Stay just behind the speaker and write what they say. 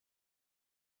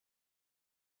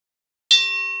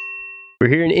We're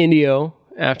here in Indio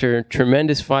after a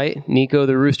tremendous fight. Neeco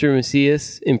the Rooster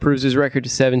Macias improves his record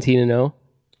to 17-0.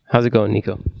 How's it going,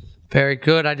 Neeco? Very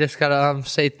good. I just got to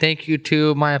say thank you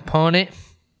to my opponent,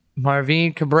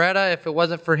 Marvin Cabrera. If it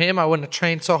wasn't for him, I wouldn't have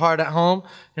trained so hard at home,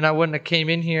 and I wouldn't have came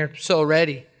in here so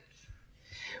ready.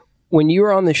 When you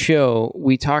were on the show,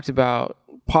 we talked about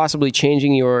possibly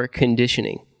changing your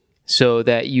conditioning so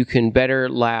that you can better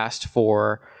last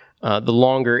for the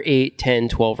longer 8, 10,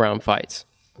 12-round fights.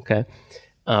 Okay.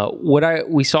 What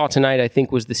we saw tonight, I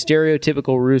think, was the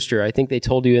stereotypical rooster. I think they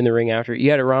told you in the ring after. You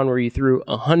had a round where you threw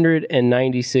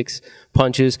 196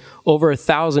 punches, over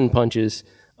 1,000 punches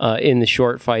in the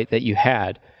short fight that you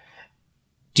had.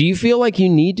 Do you feel like you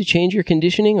need to change your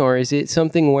conditioning, or is it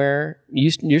something where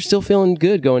you're still feeling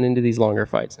good going into these longer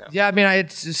fights now? Yeah, I mean,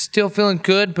 it's still feeling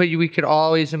good, but we could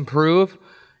always improve.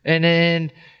 And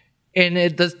then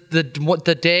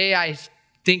the day I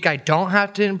think I don't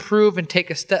have to improve and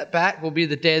take a step back will be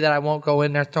the day that I won't go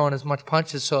in there throwing as much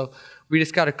punches. So we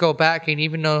just got to go back, and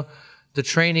even though the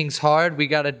training's hard, we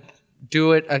got to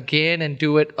do it again and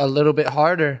do it a little bit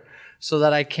harder so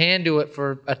that I can do it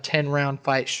for a 10-round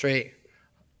fight straight.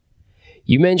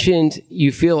 You mentioned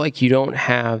you feel like you don't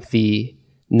have the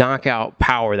knockout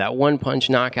power, that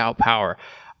one-punch knockout power.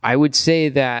 I would say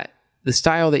that the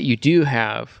style that you do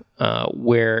have,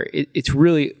 where it's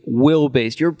really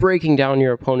will-based, you're breaking down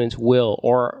your opponent's will,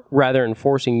 or rather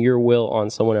enforcing your will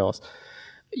on someone else.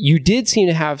 You did seem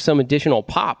to have some additional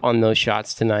pop on those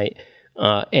shots tonight,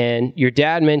 and your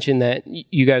dad mentioned that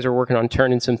you guys are working on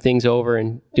turning some things over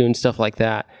and doing stuff like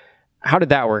that. How did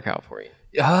that work out for you?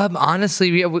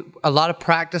 Honestly, we have a lot of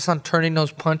practice on turning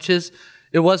those punches.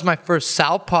 It was my first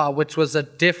southpaw, which was a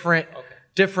different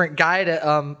guy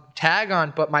to tag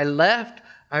on, but my left,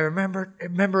 I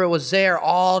remember it was there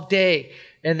all day,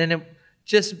 and then it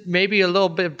just maybe a little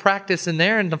bit of practice in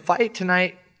there. In the fight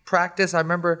tonight, practice, I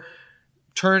remember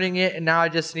turning it, and now I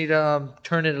just need to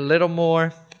turn it a little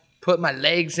more, put my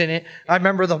legs in it. I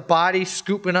remember the body,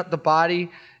 scooping up the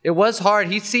body. It was hard.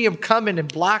 He'd see him coming and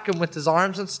block him with his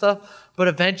arms and stuff, but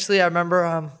eventually I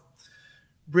remember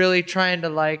really trying to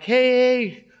like,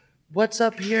 hey, what's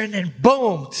up here? And then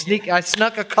boom, I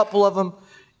snuck a couple of them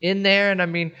in there. And I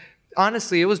mean,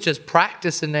 honestly, it was just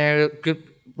practice in there. Good,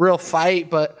 real fight,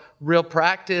 but real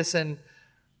practice, and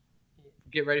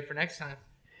get ready for next time.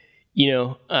 You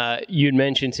know, you'd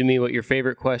mentioned to me what your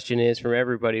favorite question is from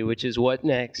everybody, which is what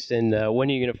next, and when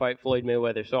are you going to fight Floyd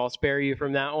Mayweather? So I'll spare you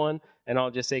from that one, and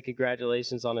I'll just say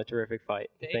congratulations on a terrific fight.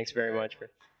 Thanks very much.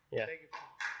 Thank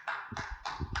you.